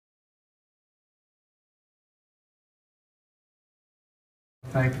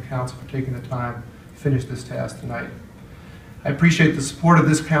thank the council for taking the time to finish this task tonight. I appreciate the support of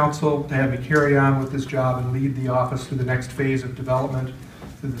this council to have me carry on with this job and lead the office through the next phase of development,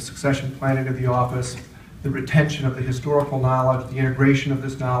 through the succession planning of the office, the retention of the historical knowledge, the integration of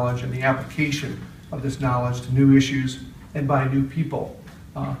this knowledge, and the application of this knowledge to new issues and by new people.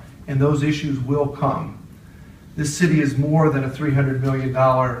 And those issues will come. This city is more than a $300 million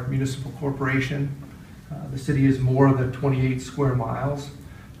municipal corporation. The city is more than 28 square miles.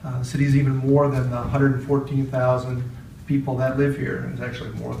 The city is even more than the 114,000 people that live here. It's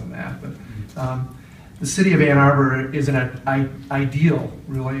actually more than that. But the city of Ann Arbor is an ideal,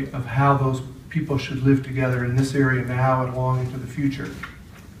 really, of how those people should live together in this area now and long into the future.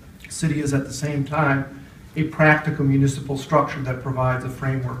 The city is at the same time a practical municipal structure that provides a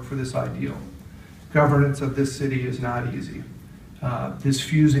framework for this ideal. Governance of this city is not easy. This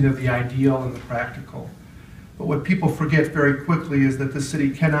fusing of the ideal and the practical. But what people forget very quickly is that the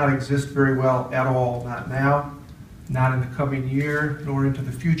city cannot exist very well at all, not now, not in the coming year, nor into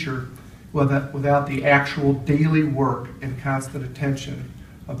the future, without the actual daily work and constant attention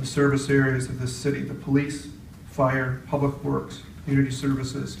of the service areas of this city: the police, fire, public works, community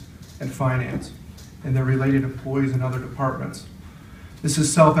services, and finance, and their related employees and other departments. This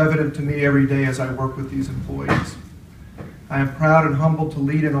is self-evident to me every day as I work with these employees. I am proud and humbled to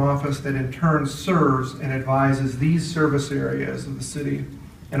lead an office that in turn serves and advises these service areas of the city,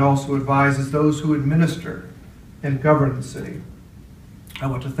 and also advises those who administer and govern the city. I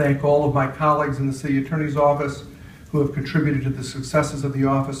want to thank all of my colleagues in the City Attorney's Office who have contributed to the successes of the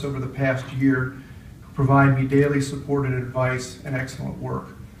office over the past year, who provide me daily support and advice and excellent work.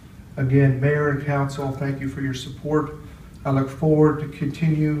 Again, Mayor and Council, thank you for your support. I look forward to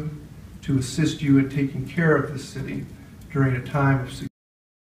continue to assist you in taking care of this city during a time of